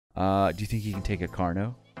Do you think he can take a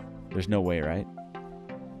Carno? There's no way, right?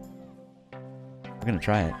 We're going to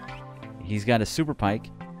try it. He's got a super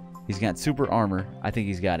pike. He's got super armor. I think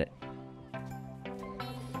he's got it.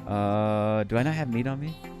 Do I not have meat on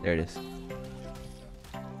me? There it is.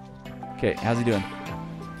 Okay, how's he doing?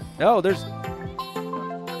 Oh, there's...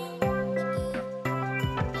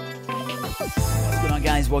 What's going on,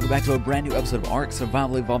 guys? Welcome back to a brand new episode of Ark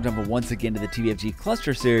Survival Evolved. Jumping once again to the TBFG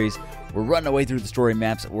Cluster Series. We're running our way through the story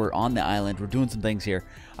maps. We're on the island. We're doing some things here.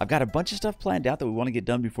 I've got a bunch of stuff planned out that we want to get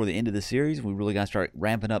done before the end of the series. We really got to start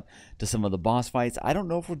ramping up to some of the boss fights. I don't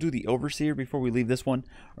know if we'll do the Overseer before we leave this one,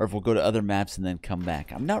 or if we'll go to other maps and then come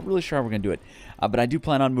back. I'm not really sure how we're going to do it, but I do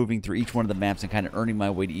plan on moving through each one of the maps and kind of earning my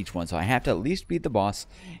way to each one. So I have to at least beat the boss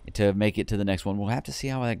to make it to the next one. We'll have to see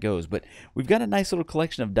how that goes, but we've got a nice little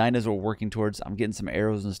collection of dinos we're working towards. I'm getting some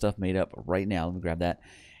arrows and stuff made up right now. Let me grab that.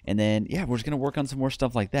 And then, yeah, we're just going to work on some more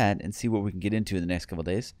stuff like that and see what we can get into in the next couple of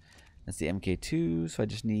days. That's the MK2, so I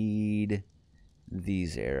just need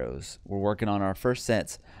these arrows. We're working on our first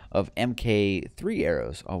sets of MK3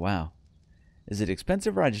 arrows. Oh, wow. Is it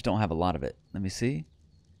expensive or I just don't have a lot of it? Let me see.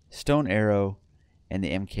 Stone arrow and the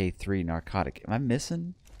MK3 narcotic. Am I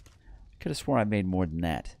missing? I could have sworn I made more than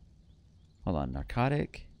that. Hold on.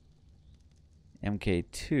 Narcotic.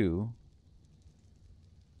 MK2.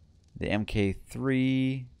 The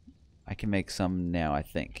MK3, I can make some now, I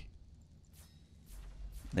think.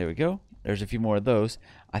 There we go. There's a few more of those.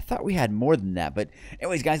 I thought we had more than that, but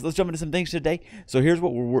anyways, guys, let's jump into some things today. So here's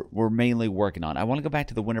what we're mainly working on. I want to go back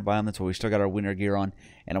to the winter biome. That's where we still got our winter gear on,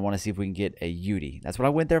 and I want to see if we can get a Yudi. That's what I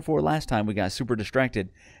went there for last time. We got super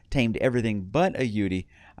distracted, tamed everything but a Yudi.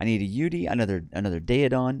 I need a Yudi, another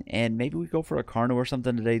Daedon, and maybe we go for a Carno or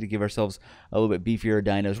something today to give ourselves a little bit beefier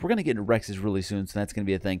dinos. We're going to get into Rexes really soon, so that's going to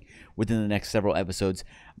be a thing within the next several episodes.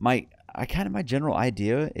 My general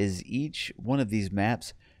idea is each one of these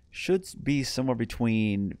maps should be somewhere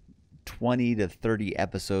between 20 to 30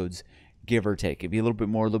 episodes, give or take. It'd be a little bit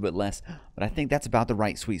more, a little bit less, but I think that's about the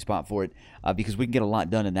right sweet spot for it because we can get a lot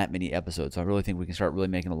done in that many episodes. So I really think we can start really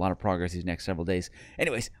making a lot of progress these next several days.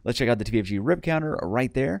 Anyways, let's check out the TBFG rip counter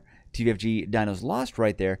right there. TBFG Dinos Lost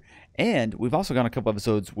right there. And we've also got a couple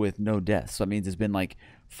episodes with no deaths. So that means it's been like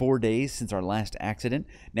 4 days since our last accident.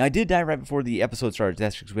 Now, I did die right before the episode started.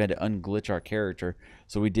 That's because we had to unglitch our character.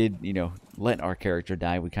 So we did, let our character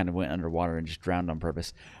die. We kind of went underwater and just drowned on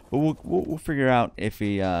purpose. But we'll figure out if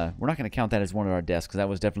we're not going to count that as one of our deaths because that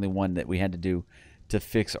was definitely one that we had to do to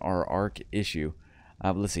fix our arc issue.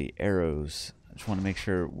 Let's see. Arrows. I just want to make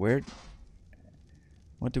sure what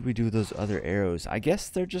did we do with those other arrows? I guess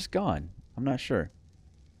they're just gone. I'm not sure.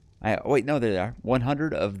 Wait, no, there they are.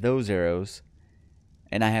 100 of those arrows,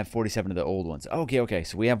 and I have 47 of the old ones. Okay.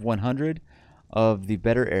 So we have 100 of the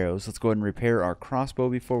better arrows. Let's go ahead and repair our crossbow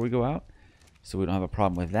before we go out, so we don't have a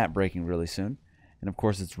problem with that breaking really soon. And of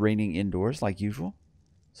course, it's raining indoors like usual.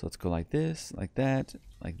 So let's go like this, like that,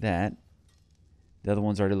 like that. The other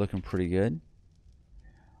one's already looking pretty good.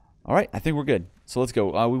 All right, I think we're good. So let's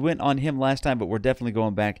go. We went on him last time, but we're definitely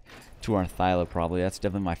going back to our Thyla probably. That's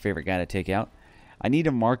definitely my favorite guy to take out. I need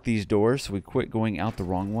to mark these doors so we quit going out the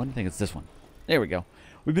wrong one. I think it's this one. There we go.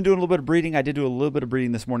 We've been doing a little bit of breeding. I did do a little bit of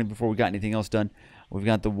breeding this morning before we got anything else done. We've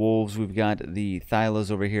got the wolves. We've got the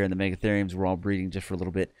Thylas over here and the Megatheriums. We're all breeding just for a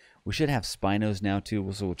little bit. We should have Spinos now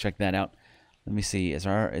too, so we'll check that out. Let me see. Is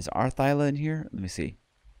our Thyla in here? Let me see.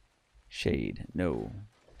 Shade. No.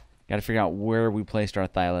 Got to figure out where we placed our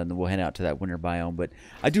Thyla, and then we'll head out to that winter biome. But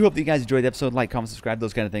I do hope that you guys enjoyed the episode. Like, comment, subscribe,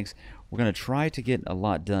 those kind of things. We're going to try to get a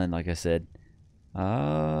lot done, like I said.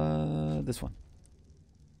 This one.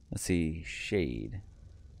 Let's see. Shade.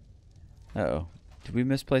 Uh-oh. Did we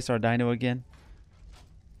misplace our dino again?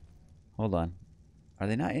 Hold on. Are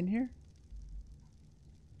they not in here?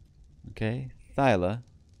 Okay. Thyla.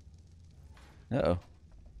 Uh-oh.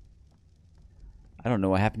 I don't know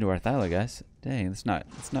what happened to our Thyla, guys. Dang, that's not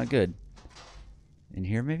good. In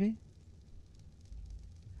here, maybe?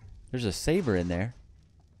 There's a saber in there.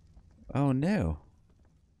 Oh, no.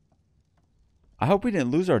 I hope we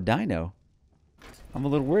didn't lose our dino. I'm a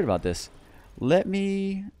little worried about this. I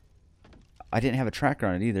didn't have a tracker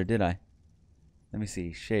on it either, did I? Let me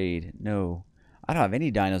see. Shade. No. I don't have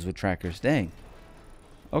any dinos with trackers. Dang.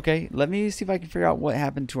 Okay, let me see if I can figure out what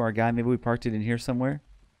happened to our guy. Maybe we parked it in here somewhere.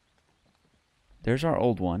 There's our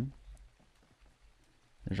old one.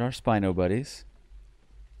 There's our Spino buddies.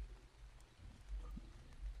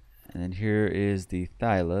 And then here is the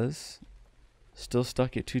Thylas. Still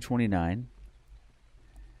stuck at 229.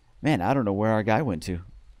 Man, I don't know where our guy went to.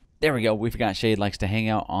 There we go. We forgot Shade likes to hang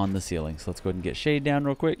out on the ceiling. So let's go ahead and get Shade down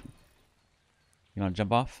real quick. You want to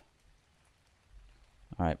jump off?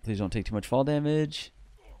 Alright, please don't take too much fall damage.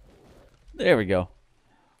 There we go.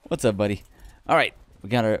 What's up, buddy? All right, we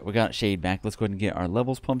got Shade back. Let's go ahead and get our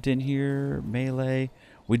levels pumped in here. Melee.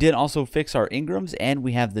 We did also fix our Ingrams, and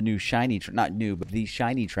we have the new shiny, not new, but the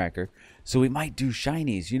shiny tracker. So we might do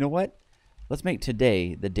shinies. You know what? Let's make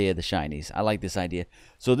today the day of the shinies. I like this idea.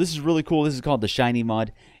 So this is really cool. This is called the shiny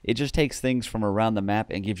mod. It just takes things from around the map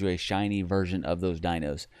and gives you a shiny version of those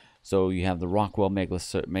dinos. So you have the Rockwell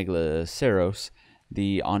Megaloceros,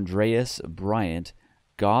 the Andreas Bryant,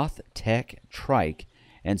 Goth Tech Trike,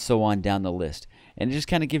 and so on down the list. And it just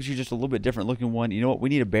kind of gives you just a little bit different looking one. You know what? We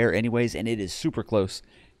need a bear anyways, and it is super close.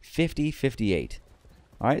 50-58.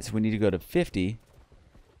 All right, so we need to go to 50-58,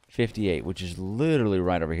 which is literally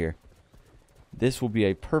right over here. This will be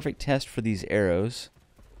a perfect test for these arrows.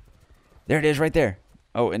 There it is right there.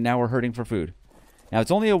 Oh, and now we're hurting for food. Now,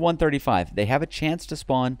 it's only a 135. They have a chance to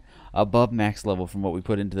spawn above max level from what we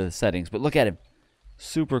put into the settings. But look at him.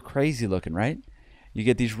 Super crazy looking, right? You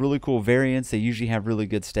get these really cool variants. They usually have really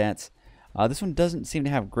good stats. This one doesn't seem to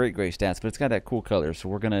have great stats, but it's got that cool color. So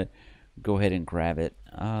we're going to go ahead and grab it.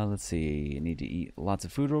 Let's see. I need to eat lots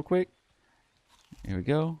of food real quick. Here we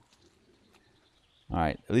go. All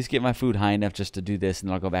right. At least get my food high enough just to do this, and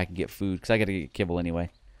then I'll go back and get food because I got to get kibble anyway.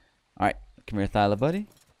 All right. Come here, Thyla, buddy.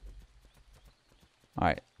 All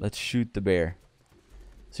right. Let's shoot the bear.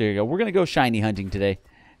 So here you go. We're going to go shiny hunting today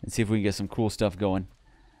and see if we can get some cool stuff going.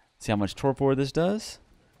 See how much torpor this does.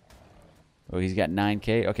 Oh, he's got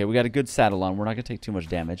 9k. Okay, we got a good saddle on. We're not going to take too much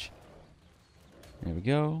damage. There we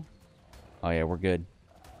go. Oh, yeah, we're good.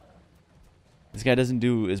 This guy doesn't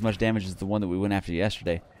do as much damage as the one that we went after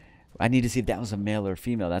yesterday. I need to see if that was a male or a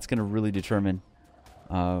female. That's going to really determine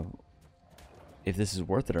if this is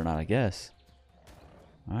worth it or not, I guess.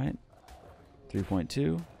 All right.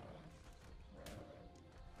 3.2.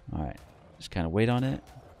 All right. Just kind of wait on it.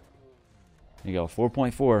 There you go.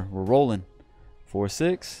 4.4. We're rolling.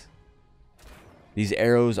 4.6. These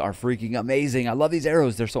arrows are freaking amazing. I love these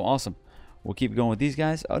arrows. They're so awesome. We'll keep going with these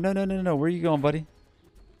guys. Oh, no. Where are you going, buddy?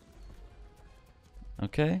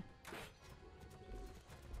 Okay.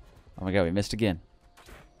 Oh, my God. We missed again.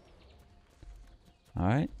 All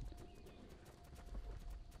right.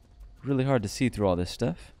 Really hard to see through all this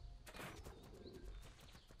stuff.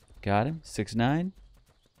 Got him. 6.9.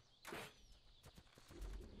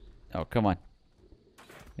 Oh, come on.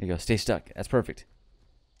 There you go. Stay stuck. That's perfect.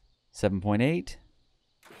 7.8.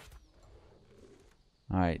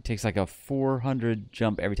 All right. Takes like a 400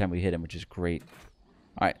 jump every time we hit him, which is great.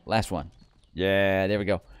 All right. Last one. Yeah, there we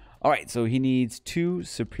go. All right. So he needs 2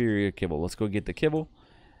 superior kibble. Let's go get the kibble.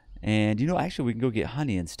 And, you know, actually, we can go get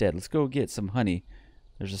honey instead. Let's go get some honey.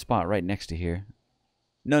 There's a spot right next to here.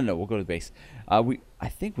 No, we'll go to the base. I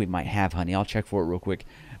think we might have honey. I'll check for it real quick.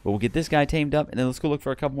 But we'll get this guy tamed up, and then let's go look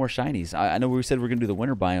for a couple more shinies. I know we said we're going to do the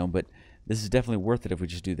winter biome, but this is definitely worth it if we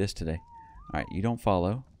just do this today. All right, you don't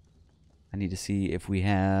follow. I need to see if we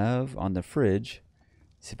have on the fridge.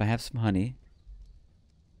 See if I have some honey.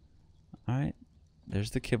 All right,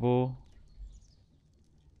 there's the kibble.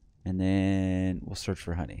 And then we'll search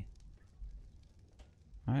for honey.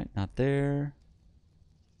 All right, not there.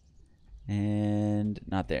 And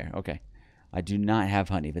not there. Okay. I do not have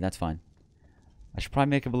honey, but that's fine. I should probably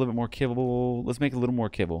make a little bit more kibble. Let's make a little more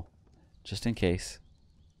kibble, just in case.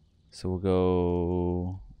 So we'll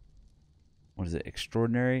go, what is it?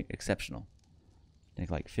 Extraordinary, exceptional.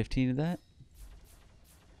 Make like 15 of that.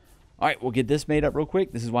 All right, we'll get this made up real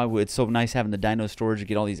quick. This is why it's so nice having the dino storage to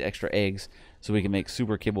get all these extra eggs so we can make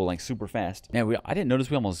super kibble like super fast. Now, I didn't notice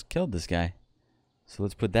we almost killed this guy. So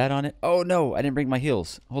let's put that on it. Oh, no, I didn't bring my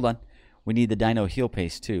heals. Hold on. We need the dino heal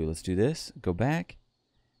paste too. Let's do this. Go back.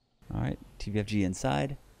 All right, TBFG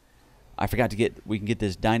inside. I forgot to we can get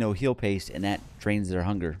this dino heal paste, and that drains their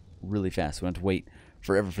hunger really fast. We don't have to wait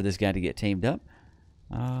forever for this guy to get tamed up.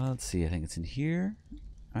 Let's see. I think it's in here.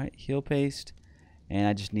 All right, heal paste. And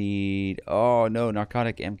I just need, oh no,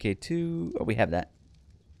 narcotic MK2. Oh, we have that.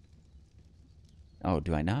 Oh,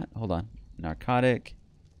 do I not? Hold on. Narcotic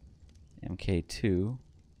MK2.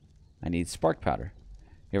 I need spark powder.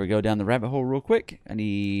 Here we go down the rabbit hole real quick. I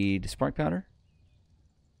need spark powder.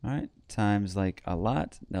 All right, times like a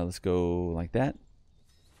lot. Now let's go like that.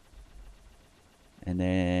 And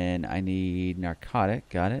then I need narcotic.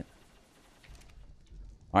 Got it.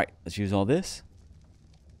 All right, let's use all this.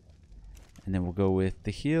 And then we'll go with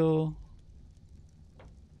the heal.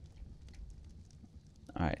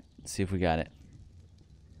 All right, let's see if we got it.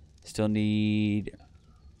 Still need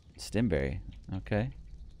stemberry. Okay.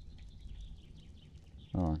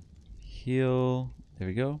 Hold on. Heal. There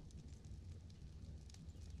we go.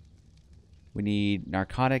 We need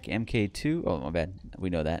narcotic MK2. Oh, my bad. We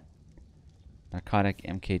know that. Narcotic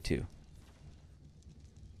MK2.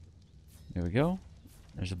 There we go.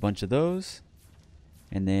 There's a bunch of those.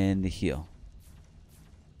 And then the heal.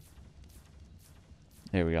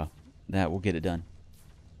 There we go. That will get it done.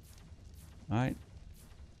 Alright.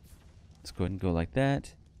 Let's go ahead and go like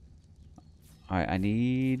that. Alright, I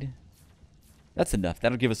need... That's enough.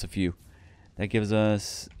 That'll give us a few. That gives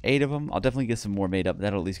us 8 of them. I'll definitely get some more made up.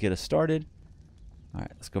 That'll at least get us started.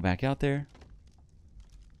 Alright, let's go back out there.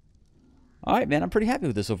 Alright, man, I'm pretty happy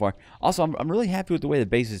with this so far. Also, I'm really happy with the way the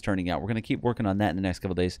base is turning out. We're going to keep working on that in the next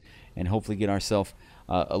couple days and hopefully get ourselves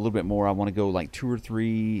a little bit more. I want to go like 2 or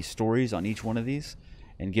 3 stories on each one of these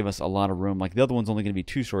and give us a lot of room. Like the other one's only going to be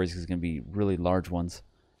 2 stories because it's going to be really large ones.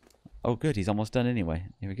 Oh, good. He's almost done anyway.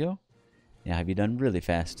 Here we go. Yeah, have you done really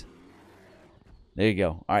fast. There you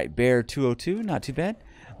go. Alright, Bear 202. Not too bad.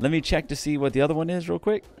 Let me check to see what the other one is real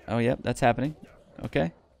quick. Oh, yep, that's happening.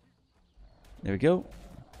 Okay. There we go.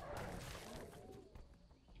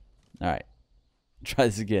 Alright. Try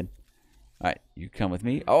this again. Alright, you come with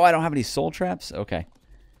me. Oh, I don't have any soul traps? Okay.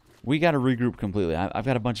 We got to regroup completely. I've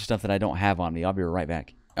got a bunch of stuff that I don't have on me. I'll be right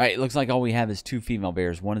back. Alright, it looks like all we have is 2 female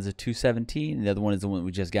bears. One is a 217, and the other one is the one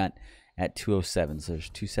we just got at 207. So there's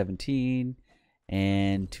 217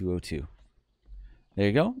 and 202. There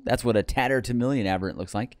you go. That's what a tatter to million aberrant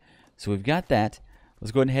looks like. So we've got that.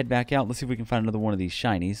 Let's go ahead and head back out. Let's see if we can find another one of these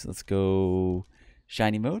shinies. Let's go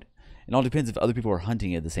shiny mode. It all depends if other people are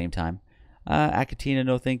hunting at the same time. Acatina,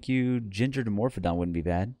 no thank you. Ginger Dimorphodon wouldn't be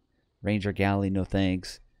bad. Ranger Galley, no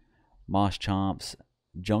thanks. Moss Chomps.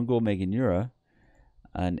 Jungle Meganura.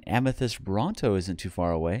 An Amethyst Bronto isn't too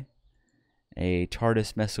far away. A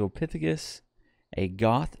Tardis Mesopithecus. A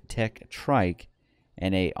Goth Tech Trike.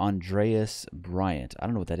 And a Andreas Bryant. I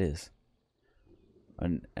don't know what that is.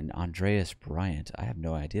 An Andreas Bryant. I have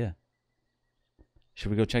no idea. Should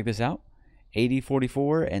we go check this out?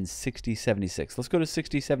 8044 and 6076. Let's go to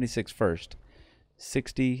 6076 first.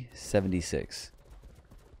 6076.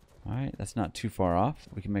 Alright, that's not too far off.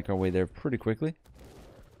 We can make our way there pretty quickly.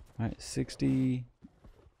 Alright, 60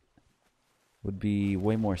 would be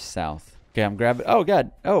way more south. Okay, I'm grabbing... Oh,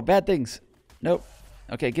 God. Oh, bad things. Nope.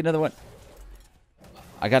 Okay, get another one.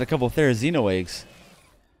 I got a couple of Therizino eggs.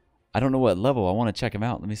 I don't know what level. I want to check them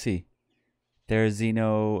out. Let me see.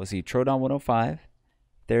 Therizino... Let's see. Troodon 105.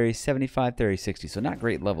 Theory 75, Theory 60. So not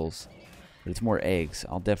great levels, but it's more eggs.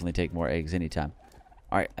 I'll definitely take more eggs anytime.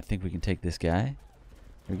 Alright, I think we can take this guy. Here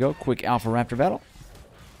we go. Quick Alpha Raptor battle.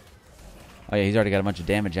 Oh yeah, he's already got a bunch of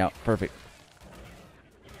damage out. Perfect.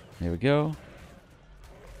 There we go.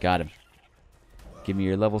 Got him. Give me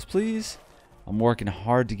your levels, please. I'm working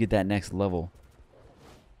hard to get that next level.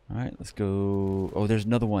 Alright, let's go. Oh, there's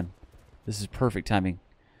another one. This is perfect timing.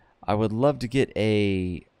 I would love to get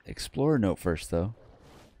a Explorer note first, though.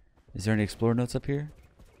 Is there any Explorer notes up here?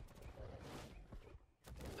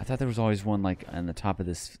 I thought there was always one like on the top of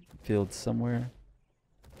this field somewhere.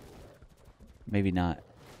 Maybe not.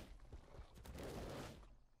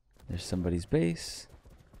 There's somebody's base.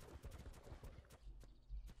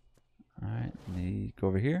 Alright, let me go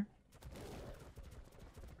over here.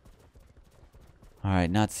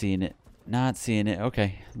 Alright, not seeing it. Not seeing it.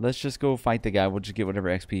 Okay, let's just go fight the guy. We'll just get whatever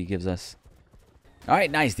XP he gives us.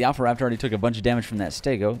 Alright, nice. The Alpha Raptor already took a bunch of damage from that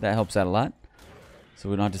Stego. That helps out a lot. So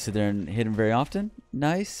we don't have to sit there and hit him very often.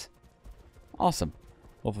 Nice. Awesome.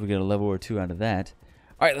 Hopefully we get a level or 2 out of that.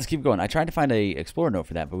 Alright, let's keep going. I tried to find a Explorer note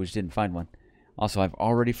for that, but we just didn't find one. Also, I've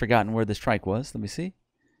already forgotten where this trike was. Let me see.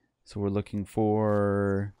 So we're looking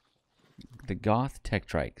for the Goth Tech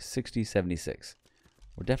Trike, 6076.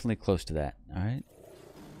 We're definitely close to that. Alright.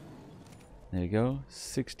 There you go.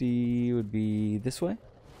 60 would be this way.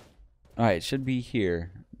 Alright, it should be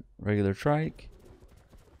here. Regular trike.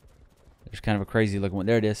 There's kind of a crazy looking one.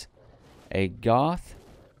 There it is. A Goth.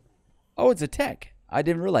 Oh, it's a tech. I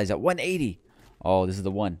didn't realize that. 180. Oh, this is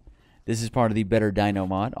the one. This is part of the Better Dino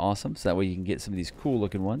mod. Awesome. So that way you can get some of these cool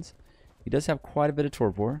looking ones. He does have quite a bit of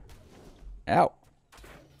torpor. Ow.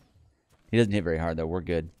 He doesn't hit very hard though. We're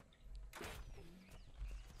good.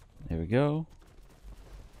 There we go.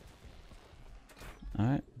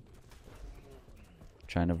 Alright.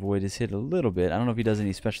 Trying to avoid his hit a little bit. I don't know if he does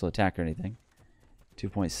any special attack or anything.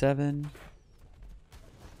 2.7.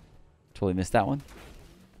 Totally missed that one.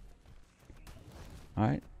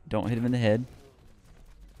 Alright. Don't hit him in the head.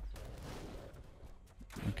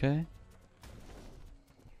 Okay.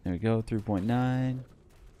 There we go. 3.9.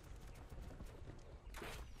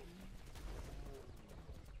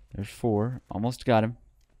 There's 4. Almost got him.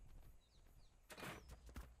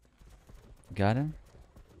 Got him.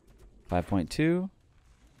 5.2.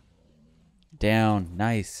 Down.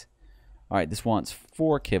 Nice. Alright, this wants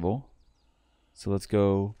 4 kibble. So let's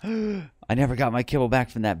go. I never got my kibble back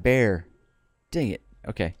from that bear. Dang it.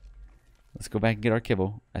 Okay. Let's go back and get our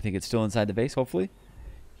kibble. I think it's still inside the base, hopefully.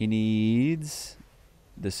 He needs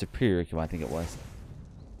the superior kibble, I think it was.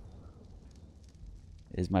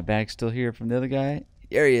 Is my bag still here from the other guy?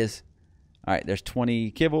 There he is. Alright, there's 20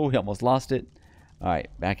 kibble. We almost lost it. Alright,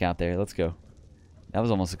 back out there. Let's go. That was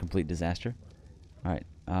almost a complete disaster. Alright,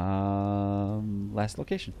 last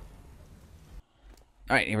location.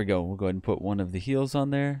 Alright, here we go. We'll go ahead and put one of the heals on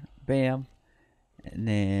there. Bam. And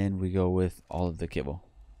then we go with all of the kibble.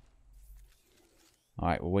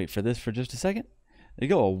 Alright, we'll wait for this for just a second. There you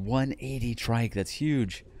go, a 180 trike. That's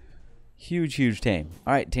huge. Huge, huge tame.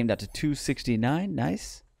 Alright, tamed out to 269.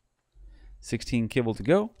 Nice. 16 kibble to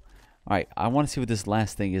go. Alright, I want to see what this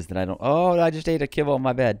last thing is that I don't... Oh, I just ate a kibble on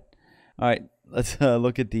my bed. Alright, let's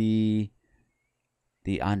look at the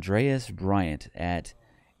Andreas Bryant at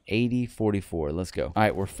 8044. Let's go.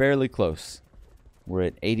 Alright, we're fairly close. We're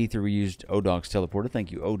at 83. We used O-Dog's teleporter.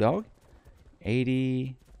 Thank you, O-Dog.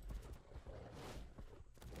 80...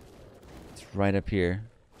 right up here.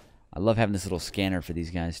 I love having this little scanner for these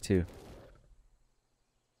guys too.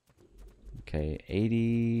 Okay,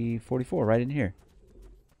 8044 right in here.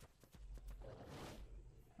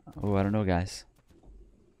 Oh, I don't know, guys.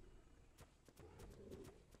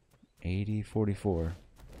 8044.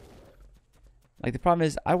 Like, the problem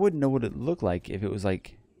is I wouldn't know what it looked like if it was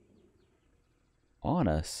like on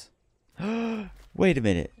us. Wait a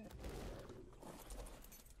minute.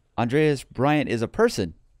 Andreas Bryant is a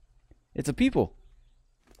person. It's a people.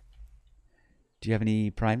 Do you have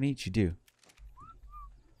any prime meat? You do.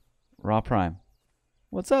 Raw prime.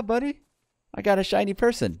 What's up, buddy? I got a shiny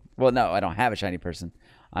person. Well, no, I don't have a shiny person.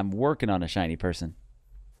 I'm working on a shiny person.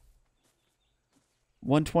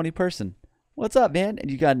 120 person. What's up, man?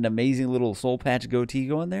 And you got an amazing little soul patch goatee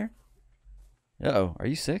going there? Uh-oh. Are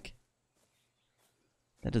you sick?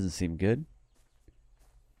 That doesn't seem good.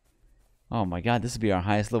 Oh, my God. This would be our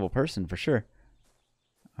highest level person for sure.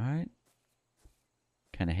 All right.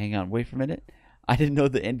 Kind of hang on, wait for a minute. I didn't know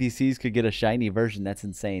the NPCs could get a shiny version. That's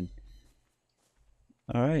insane.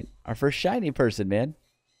 All right, our first shiny person, man.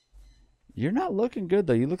 You're not looking good,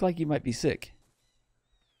 though. You look like you might be sick.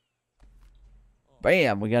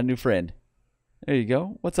 Bam, we got a new friend. There you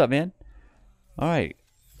go. What's up, man? All right.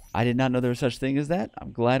 I did not know there was such thing as that.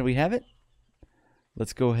 I'm glad we have it.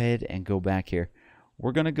 Let's go ahead and go back here.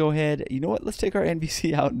 We're going to go ahead. You know what? Let's take our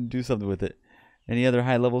NPC out and do something with it. Any other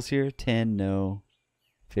high levels here? 10, no.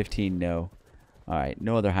 15, no. Alright,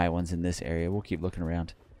 no other high ones in this area. We'll keep looking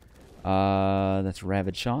around. That's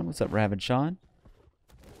Ravid Shaun. What's up, Ravid Shaun?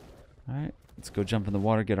 Alright, let's go jump in the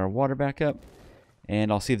water, get our water back up.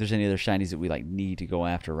 And I'll see if there's any other shinies that we like need to go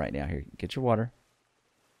after right now. Here, get your water.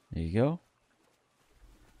 There you go.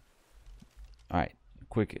 Alright,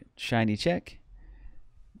 quick shiny check.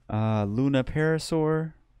 Luna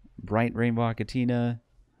Parasaur. Bright Rainbow Acatina.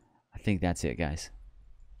 I think that's it, guys.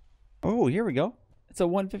 Oh, here we go. It's a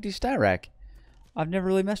 150 Styrac. I've never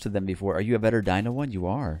really messed with them before. Are you a better dino one? You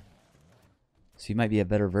are. So you might be a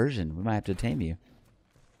better version. We might have to tame you.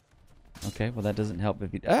 Okay, well that doesn't help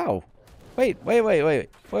if you... Oh! Wait.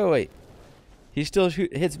 He still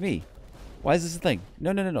hits me. Why is this a thing?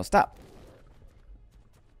 No, stop.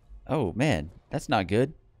 Oh, man. That's not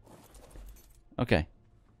good. Okay.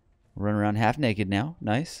 Run around half naked now.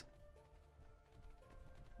 Nice.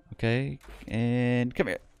 Okay, and come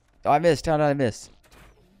here. Oh, I missed. How did I miss?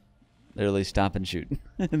 Literally stop and shoot.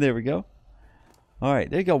 There we go. All right,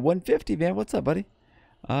 there you go. 150, man. What's up, buddy?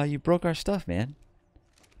 You broke our stuff, man.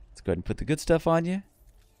 Let's go ahead and put the good stuff on you.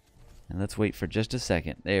 And let's wait for just a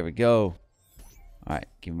second. There we go. All right,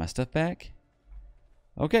 give me my stuff back.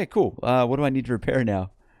 Okay, cool. What do I need to repair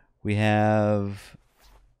now? We have...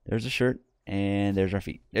 There's a shirt, and there's our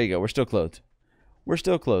feet. There you go. We're still clothed. We're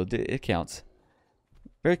still clothed. It counts.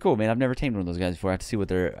 Very cool, man. I've never tamed one of those guys before. I have to see what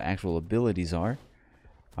their actual abilities are.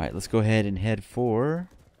 Alright, let's go ahead and head for...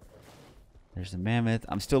 There's the mammoth.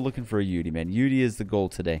 I'm still looking for a Yudi, man. Yudi is the goal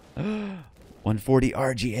today. 140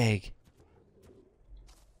 RG egg.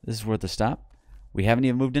 This is worth a stop. We haven't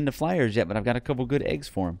even moved into flyers yet, but I've got a couple good eggs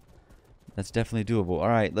for him. That's definitely doable.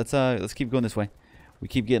 Alright, let's keep going this way. We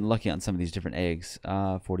keep getting lucky on some of these different eggs.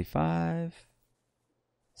 45,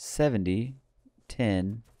 70,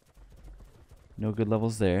 10. No good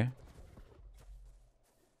levels there.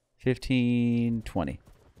 15, 20.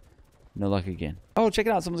 No luck again. Oh, check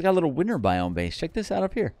it out. Someone's got a little winter biome base. Check this out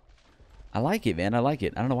up here. I like it, man. I like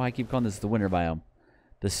it. I don't know why I keep calling this the winter biome.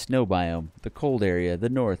 The snow biome. The cold area. The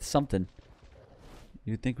north. Something.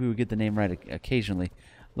 You'd think we would get the name right occasionally.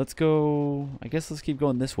 Let's go... I guess let's keep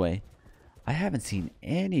going this way. I haven't seen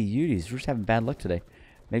any Udis. We're just having bad luck today.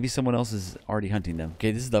 Maybe someone else is already hunting them.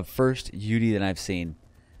 Okay, this is the first Udi that I've seen.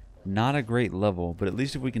 Not a great level, but at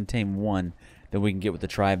least if we can tame one, then we can get with the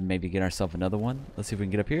tribe and maybe get ourselves another one. Let's see if we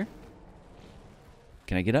can get up here.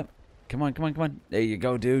 Can I get up? Come on, come on, come on. There you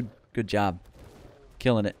go, dude. Good job.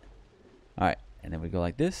 Killing it. Alright, and then we go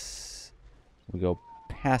like this. We go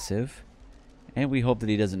passive. And we hope that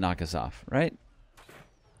he doesn't knock us off, right?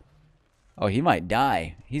 Oh, he might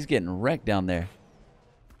die. He's getting wrecked down there.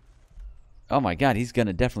 Oh my god, he's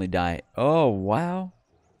gonna definitely die. Oh, wow.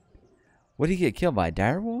 What did he get killed by?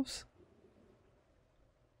 Direwolves?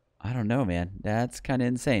 I don't know, man. That's kind of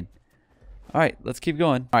insane. Alright, let's keep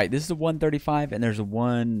going. Alright, this is a 135, and there's a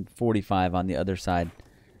 145 on the other side.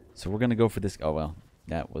 So we're gonna go for this. Oh, well.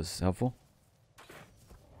 That was helpful.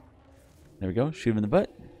 There we go. Shoot him in the butt.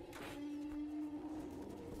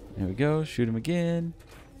 There we go. Shoot him again.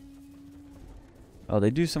 Oh, they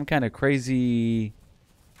do some kind of crazy,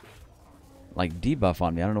 like, debuff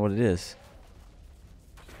on me. I don't know what it is.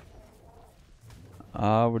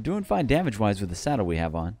 We're doing fine damage-wise with the saddle we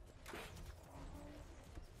have on.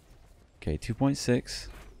 Okay, 2.6.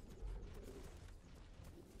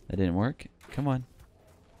 That didn't work. Come on.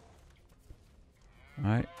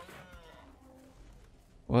 Alright.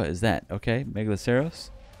 What is that? Okay, Megaloceros.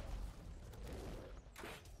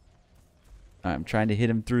 Alright, I'm trying to hit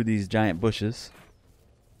him through these giant bushes.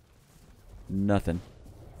 Nothing.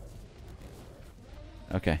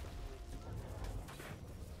 Okay.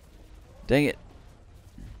 Dang it.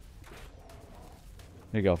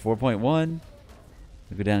 There you go, 4.1.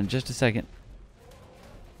 We'll go down in just a second.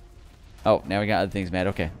 Oh, now we got other things, man.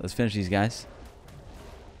 Okay, let's finish these guys.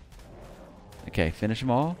 Okay, finish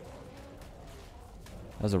them all.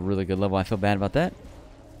 That was a really good level. I feel bad about that.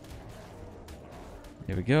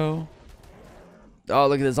 Here we go. Oh,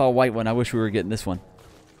 look at this all white one. I wish we were getting this one.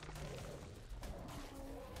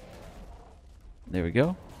 There we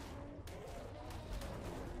go.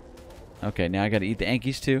 Okay, now I got to eat the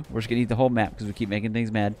Ankies too. We're just going to eat the whole map because we keep making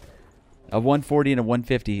things mad. A 140 and a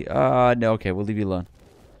 150. No, okay, we'll leave you alone.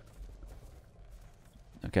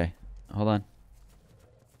 Okay, hold on.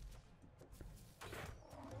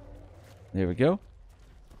 There we go.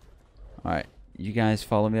 Alright, you guys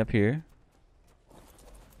follow me up here.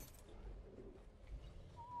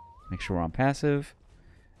 Make sure we're on passive.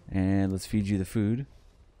 And let's feed you the food.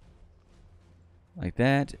 Like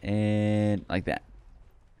that, and like that.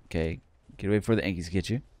 Okay, get away before the Ankies get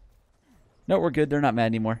you. No, we're good. They're not mad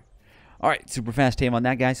anymore. Alright, super fast tame on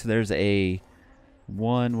that guy. So there's a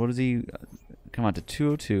 1, what does he come on to?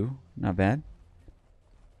 202. Not bad.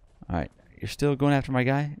 Alright, you're still going after my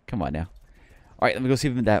guy? Come on now. Alright, let me go see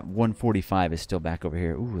if that 145 is still back over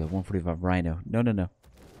here. Ooh, that 145 rhino. No, no, no.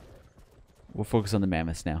 We'll focus on the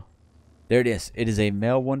mammoths now. There it is. It is a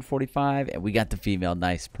male 145, and we got the female.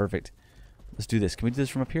 Nice, perfect. Let's do this. Can we do this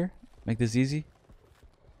from up here? Make this easy.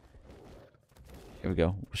 Here we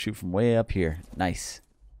go. We'll shoot from way up here. Nice.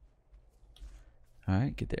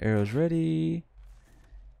 Alright, get the arrows ready.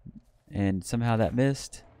 And somehow that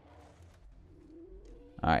missed.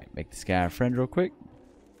 Alright, make this guy our friend real quick.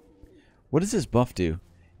 What does this buff do?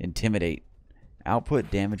 Intimidate.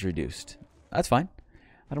 Output damage reduced. That's fine.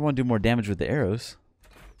 I don't want to do more damage with the arrows.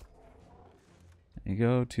 There you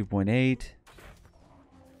go. 2.8.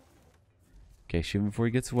 Okay, shoot him before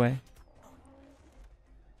he gets away.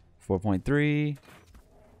 4.3.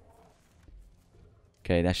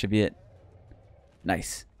 Okay, that should be it.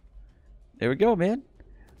 Nice. There we go, man.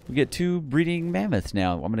 We get 2 breeding mammoths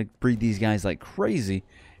now. I'm going to breed these guys like crazy.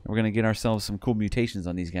 And we're going to get ourselves some cool mutations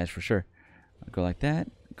on these guys for sure. Go like that.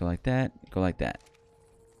 Go like that. Go like that.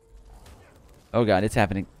 Oh, God. It's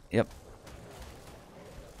happening. Yep.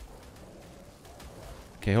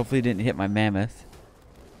 Okay, hopefully it didn't hit my mammoth.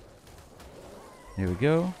 There we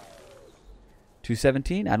go.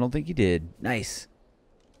 217. I don't think he did. Nice.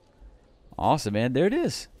 Awesome, man. There it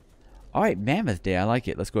is. All right, Mammoth Day. I like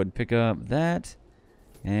it. Let's go ahead and pick up that.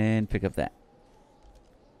 And pick up that.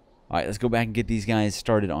 All right, let's go back and get these guys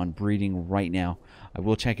started on breeding right now. I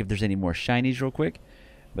will check if there's any more shinies real quick.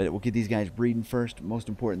 But we'll get these guys breeding first. Most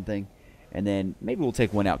important thing. And then maybe we'll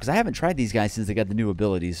take one out. Because I haven't tried these guys since they got the new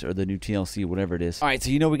abilities. Or the new TLC, whatever it is. All right, so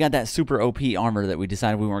you know we got that super OP armor that we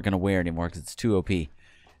decided we weren't going to wear anymore. Because it's too OP.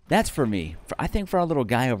 That's for me. I think for our little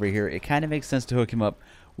guy over here, it kind of makes sense to hook him up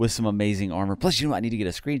with some amazing armor. Plus, you know, I need to get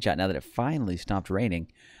a screenshot now that it finally stopped raining.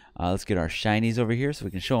 Let's get our shinies over here so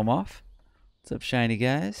we can show them off. What's up, shiny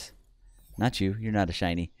guys? Not you. You're not a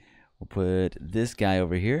shiny. We'll put this guy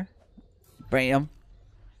over here. Bam.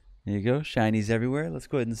 There you go. Shinies everywhere. Let's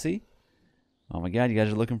go ahead and see. Oh, my God. You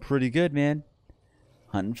guys are looking pretty good, man.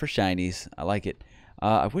 Hunting for shinies. I like it.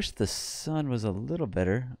 I wish the sun was a little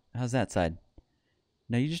better. How's that side?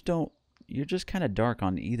 No, you just don't. You're just kind of dark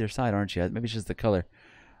on either side, aren't you? Maybe it's just the color.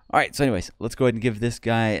 Alright, so anyways, let's go ahead and give this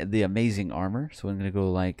guy the amazing armor. So I'm going to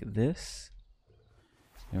go like this.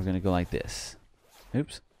 And we're going to go like this.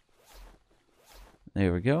 Oops.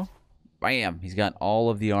 There we go. Bam! He's got all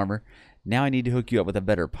of the armor. Now I need to hook you up with a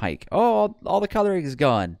better pike. Oh, all the coloring is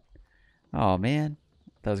gone. Oh, man.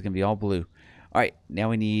 That was going to be all blue. Alright, now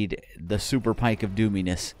we need the super pike of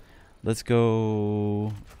doominess. Let's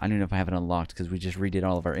go... I don't know if I have it unlocked because we just redid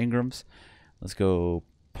all of our Ingrams. Let's go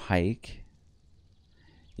pike.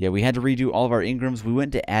 Yeah, we had to redo all of our Ingrams. We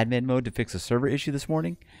went to admin mode to fix a server issue this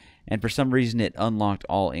morning. And for some reason it unlocked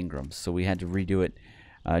all Ingrams. So we had to redo it.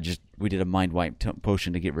 We did a mind wipe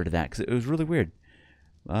potion to get rid of that because it was really weird.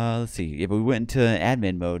 Let's see. Yeah, but we went into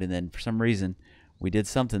admin mode and then for some reason we did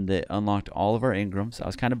something that unlocked all of our Ingrams. I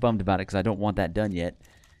was kind of bummed about it because I don't want that done yet.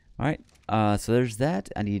 Alright, so there's that.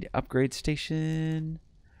 I need upgrade station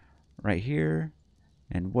right here.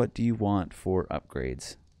 And what do you want for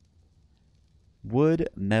upgrades? Wood,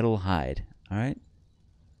 metal, hide. Alright.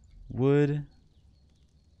 Wood.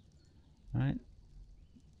 Alright.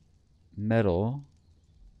 Metal.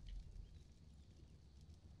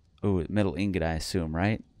 Oh, metal ingot, I assume,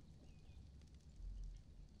 right?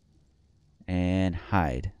 And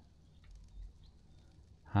hide.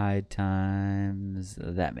 Hide times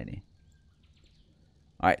that many.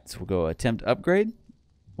 Alright, so we'll go attempt upgrade.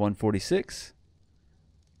 146.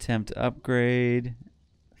 Attempt upgrade.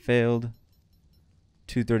 Failed.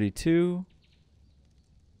 232.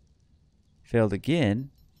 Failed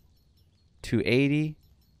again. 280.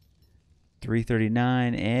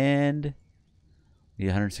 339. And we need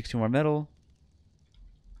 160 more metal.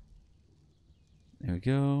 There we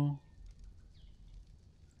go.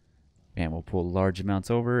 And we'll pull large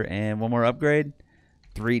amounts over. And one more upgrade.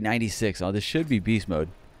 396. Oh, this should be beast mode.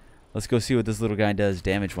 Let's go see what this little guy does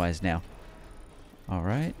damage-wise now.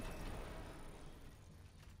 Alright.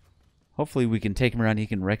 Hopefully we can take him around and he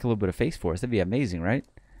can wreck a little bit of face for us. That'd be amazing, right?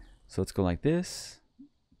 So let's go like this.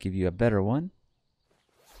 Give you a better one.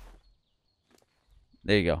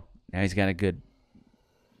 There you go. Now he's got a good...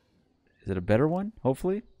 Is it a better one?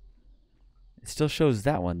 Hopefully. It still shows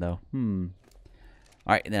that one, though.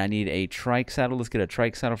 Alright, and then I need a trike saddle. Let's get a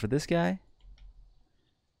trike saddle for this guy.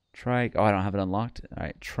 Trike. Oh, I don't have it unlocked.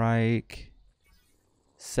 Alright, trike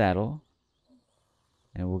saddle.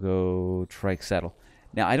 And we'll go trike saddle.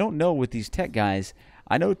 Now, I don't know with these tech guys.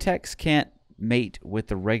 I know techs can't mate with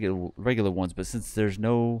the regular ones, but since there's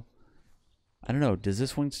no... I don't know. Does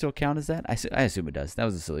this one still count as that? I assume it does. That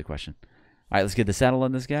was a silly question. Alright, let's get the saddle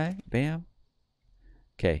on this guy. Bam.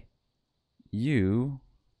 Okay. You...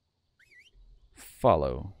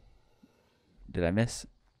 follow. Did I miss?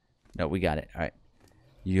 No, we got it. Alright.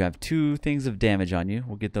 You have 2 things of damage on you.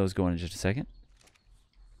 We'll get those going in just a second.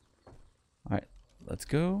 Alright. Let's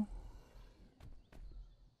go.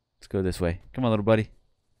 Let's go this way. Come on, little buddy.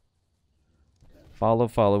 Follow,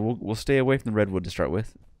 follow. We'll stay away from the redwood to start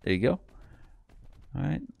with. There you go.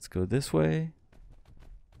 Alright. Let's go this way.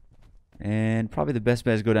 And probably the best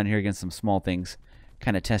bet is go down here against some small things.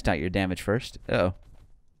 Kind of test out your damage first. Uh-oh.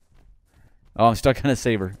 Oh, I'm stuck on a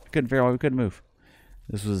saber. Couldn't figure out why we couldn't move.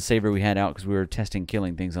 This was a saber we had out because we were testing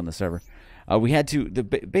killing things on the server. We had to... The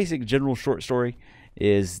basic general short story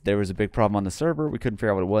is there was a big problem on the server. We couldn't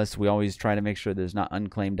figure out what it was, so we always try to make sure there's not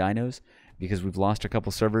unclaimed dinos because we've lost a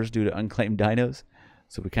couple servers due to unclaimed dinos.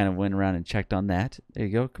 So we kind of went around and checked on that. There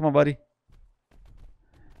you go. Come on, buddy.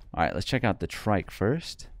 Alright, let's check out the trike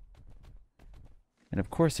first. And of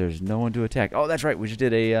course, there's no one to attack. Oh, that's right. We just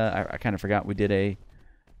did a... I kind of forgot we did a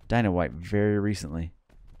dino wipe very recently.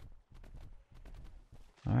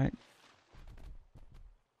 Alright.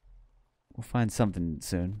 We'll find something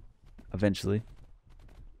soon. Eventually.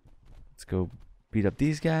 Let's go beat up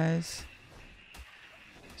these guys.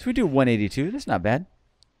 So we do 182. That's not bad.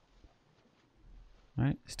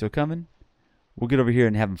 Alright, still coming. We'll get over here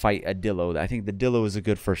and have him fight a Dillo. I think the Dillo is a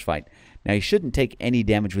good first fight. Now, he shouldn't take any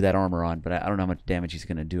damage with that armor on, but I don't know how much damage he's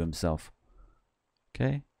going to do himself.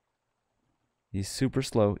 Okay. He's super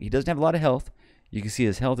slow. He doesn't have a lot of health. You can see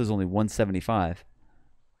his health is only 175.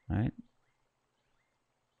 Alright.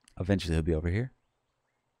 Eventually he'll be over here.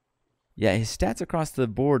 Yeah, his stats across the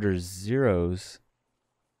board are zeros.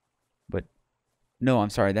 But, no, I'm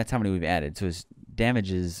sorry. That's how many we've added. So his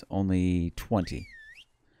damage is only 20.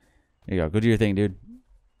 There you go. Go do your thing, dude.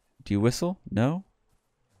 Do you whistle? No?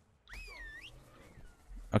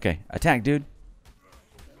 Okay. Attack, dude.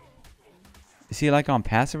 Is he like on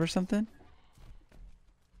passive or something?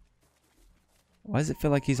 Why does it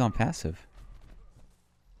feel like he's on passive?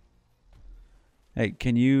 Hey,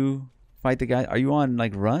 can you fight the guy? Are you on,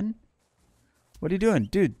 like, run? What are you doing?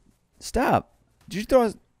 Dude, stop. Did you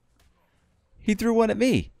throw... He threw one at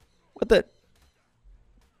me. What the...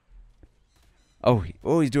 Oh,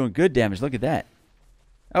 he's doing good damage. Look at that.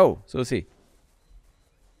 Oh, so is he.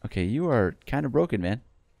 Okay, you are kind of broken, man.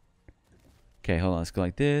 Okay, hold on. Let's go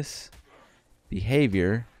like this.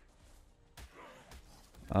 Behavior.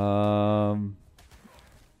 We're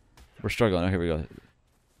struggling. Oh, here we go.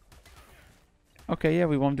 Okay, yeah,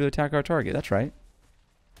 we want him to attack our target. That's right.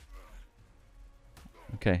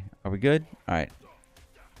 Okay, are we good? All right.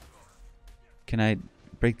 Can I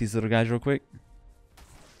break these little guys real quick?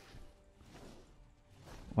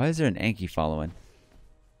 Why is there an Anki following?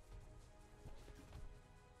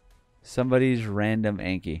 Somebody's random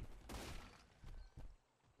Anki.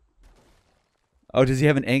 Oh, does he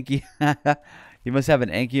have an Anki? He must have an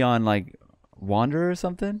Anki on, like, Wander or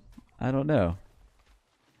something? I don't know.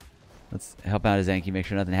 Let's help out his Anki, make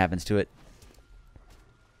sure nothing happens to it.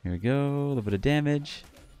 Here we go. A little bit of damage.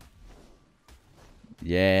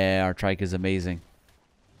 Yeah, our trike is amazing.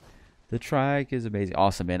 The trike is amazing.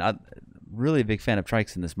 Awesome, man. I'm really a big fan of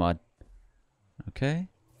trikes in this mod. Okay.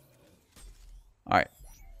 Alright.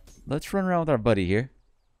 Let's run around with our buddy here.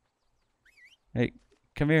 Hey,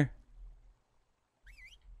 come here.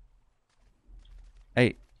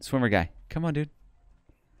 Hey, swimmer guy. Come on, dude.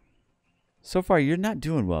 So far, you're not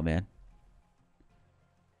doing well, man.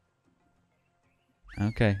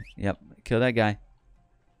 Okay. Yep. Kill that guy.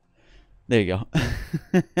 There you go.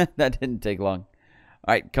 That didn't take long.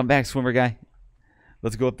 Alright, come back, swimmer guy.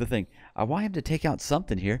 Let's go up the thing. I want him to take out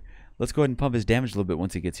something here. Let's go ahead and pump his damage a little bit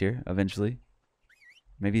once he gets here, eventually.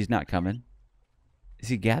 Maybe he's not coming. Is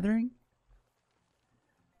he gathering?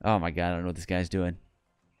 Oh my god, I don't know what this guy's doing.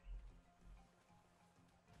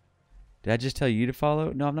 Did I just tell you to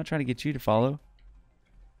follow? No, I'm not trying to get you to follow.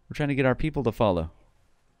 We're trying to get our people to follow.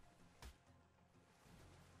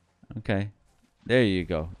 Okay. There you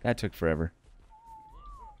go. That took forever.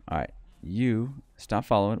 Alright. You, stop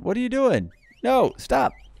following. What are you doing? No,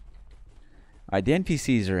 stop. Alright, the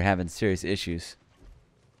NPCs are having serious issues.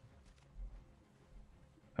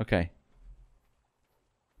 Okay.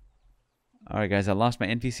 Alright, guys, I lost my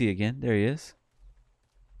NPC again. There he is.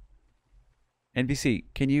 NPC,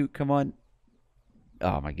 can you come on?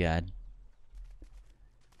 Oh my god.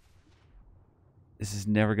 This is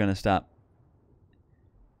never going to stop.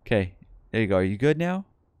 Okay, there you go. Are you good now?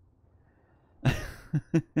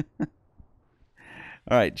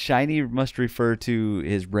 Alright, shiny must refer to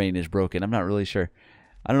his brain is broken. I'm not really sure.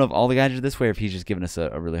 I don't know if all the guys are this way or if he's just giving us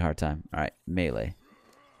a really hard time. Alright, melee.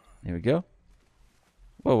 There we go.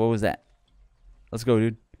 Whoa, what was that? Let's go,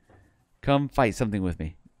 dude. Come fight something with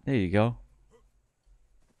me. There you go.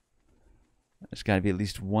 There's got to be at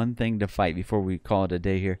least one thing to fight before we call it a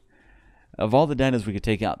day here. Of all the dinos we could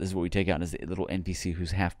take out, this is what we take out, is the little NPC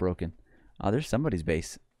who's half broken. Oh, there's somebody's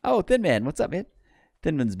base. Oh, Thin Man, what's up, man?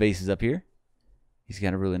 Thin Man's base is up here. He's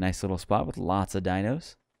got a really nice little spot with lots of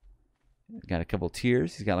dinos. Got a couple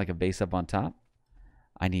tiers. He's got like a base up on top.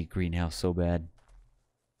 I need greenhouse so bad.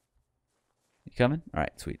 You coming? All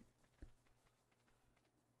right, sweet.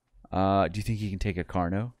 Do you think he can take a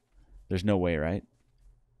Carno? There's no way, right?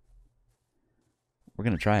 We're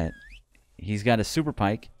going to try it. He's got a super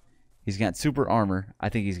pike. He's got super armor. I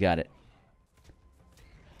think he's got it.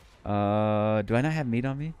 Do I not have meat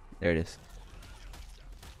on me? There it is.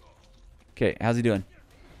 Okay, how's he doing?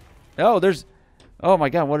 Oh, there's... Oh, my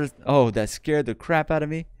God. What is... Oh, that scared the crap out of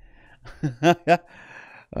me.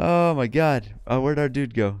 Oh, my God. Oh, where'd our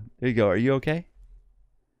dude go? There you go. Are you okay?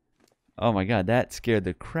 Oh, my God. That scared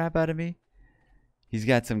the crap out of me. He's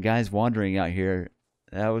got some guys wandering out here.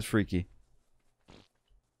 That was freaky.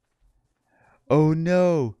 Oh,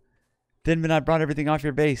 no. Thin Man, I brought everything off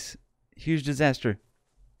your base. Huge disaster.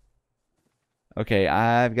 Okay,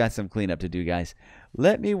 I've got some cleanup to do, guys.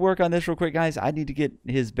 Let me work on this real quick, guys. I need to get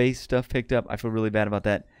his base stuff picked up. I feel really bad about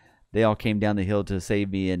that. They all came down the hill to save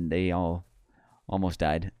me, and they all almost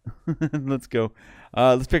died. Let's go.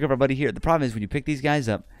 Let's pick up our buddy here. The problem is when you pick these guys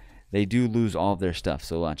up, they do lose all of their stuff.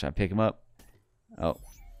 So watch, I pick him up. Oh.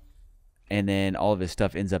 And then all of his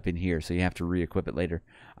stuff ends up in here, so you have to re-equip it later.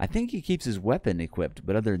 I think he keeps his weapon equipped,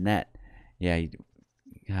 but other than that, yeah, I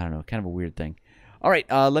don't know, kind of a weird thing. All right,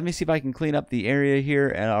 let me see if I can clean up the area here,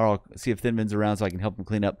 and I'll see if Thin Man's around so I can help him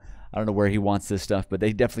clean up. I don't know where he wants this stuff, but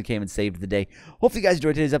they definitely came and saved the day. Hopefully you guys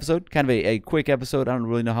enjoyed today's episode. Kind of a quick episode. I don't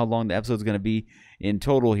really know how long the episode's going to be in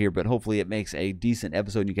total here, but hopefully it makes a decent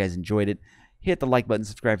episode and you guys enjoyed it. Hit the like button,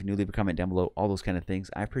 subscribe if you're new, leave a comment down below, all those kind of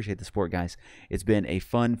things. I appreciate the support, guys. It's been a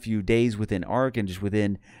fun few days within ARK and just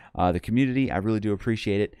within the community. I really do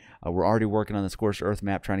appreciate it. We're already working on the Scorched Earth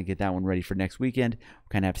map, trying to get that one ready for next weekend. We'll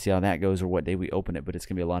kind of have to see how that goes or what day we open it, but it's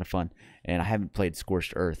going to be a lot of fun. And I haven't played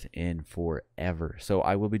Scorched Earth in forever, so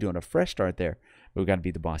I will be doing a fresh start there. We've got to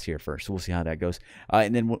beat the boss here first. So we'll see how that goes.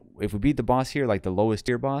 And then if we beat the boss here, like the lowest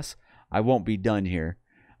tier boss, I won't be done here.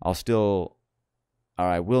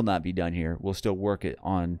 I will not be done here. We'll still work it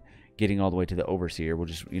on getting all the way to the Overseer. We'll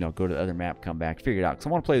just, go to the other map, come back, figure it out. Because I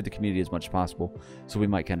want to play with the community as much as possible. So we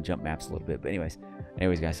might kind of jump maps a little bit. But anyways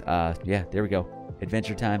guys, yeah, there we go.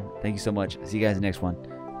 Adventure time. Thank you so much. See you guys in the next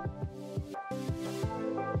one.